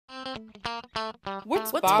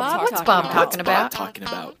What's Bob talking about?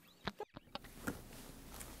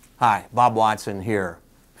 Hi, Bob Watson here,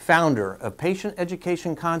 founder of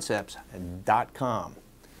PatientEducationConcepts.com.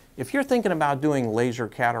 If you're thinking about doing laser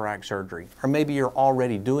cataract surgery, or maybe you're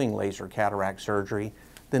already doing laser cataract surgery,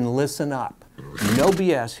 then listen up. No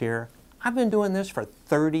BS here. I've been doing this for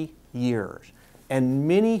 30 years, and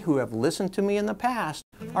many who have listened to me in the past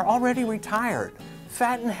are already retired,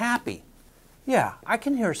 fat and happy. Yeah, I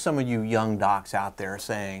can hear some of you young docs out there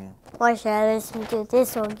saying, "Why should I listen to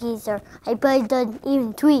this old geezer? I probably doesn't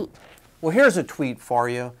even tweet." Well, here's a tweet for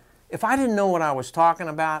you. If I didn't know what I was talking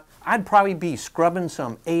about, I'd probably be scrubbing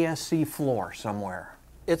some ASC floor somewhere.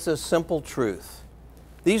 It's a simple truth.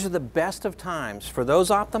 These are the best of times for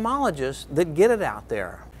those ophthalmologists that get it out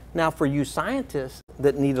there. Now, for you scientists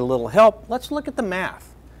that need a little help, let's look at the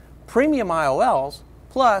math. Premium IOLs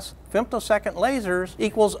plus femtosecond lasers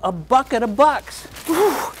equals a bucket of bucks.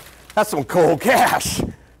 Whew, that's some cold cash.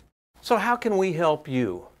 So how can we help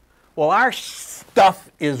you? Well, our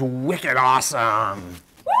stuff is wicked awesome.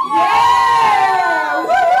 Yeah!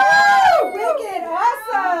 Woo-hoo! Wicked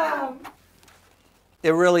awesome!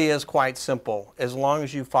 It really is quite simple as long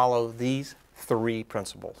as you follow these 3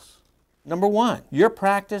 principles. Number 1, your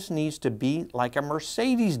practice needs to be like a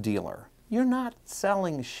Mercedes dealer. You're not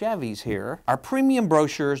selling Chevys here. Our premium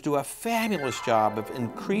brochures do a fabulous job of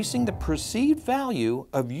increasing the perceived value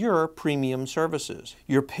of your premium services.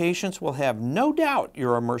 Your patients will have no doubt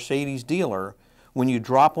you're a Mercedes dealer when you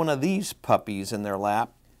drop one of these puppies in their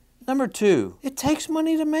lap. Number 2, it takes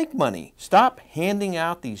money to make money. Stop handing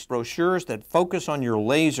out these brochures that focus on your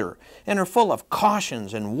laser and are full of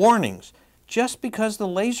cautions and warnings just because the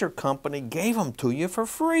laser company gave them to you for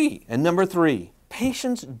free. And number 3,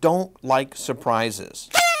 patients don't like surprises.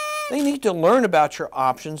 They need to learn about your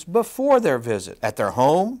options before their visit, at their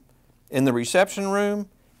home, in the reception room,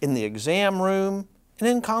 in the exam room, and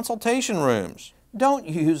in consultation rooms. Don't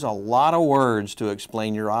use a lot of words to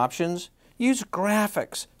explain your options. Use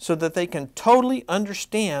graphics so that they can totally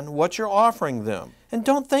understand what you're offering them. And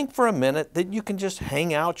don't think for a minute that you can just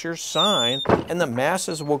hang out your sign and the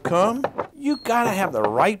masses will come. You gotta have the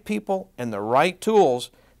right people and the right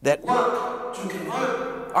tools that work to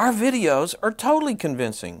convert. Our videos are totally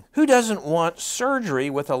convincing. Who doesn't want surgery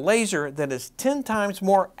with a laser that is 10 times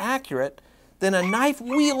more accurate than a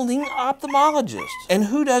knife-wielding ophthalmologist? And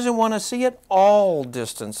who doesn't want to see at all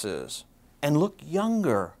distances and look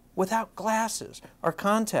younger without glasses or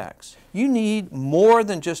contacts? You need more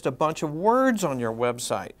than just a bunch of words on your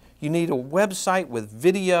website. You need a website with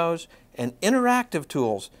videos and interactive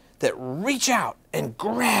tools that reach out and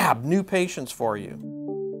grab new patients for you.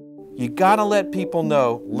 You gotta let people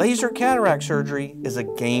know laser cataract surgery is a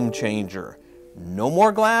game changer. No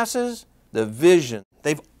more glasses, the vision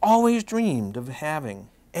they've always dreamed of having.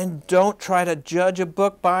 And don't try to judge a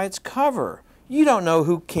book by its cover. You don't know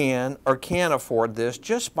who can or can't afford this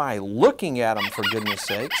just by looking at them, for goodness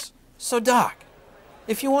sakes. So Doc,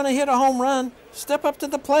 if you want to hit a home run, step up to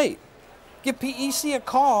the plate. Give PEC a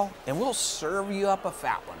call and we'll serve you up a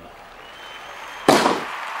fat one.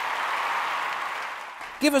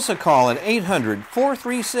 Give us a call at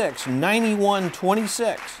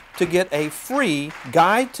 800-436-9126 to get a free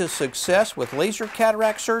Guide to Success with Laser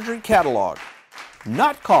Cataract Surgery catalog.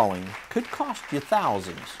 Not calling could cost you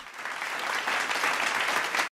thousands.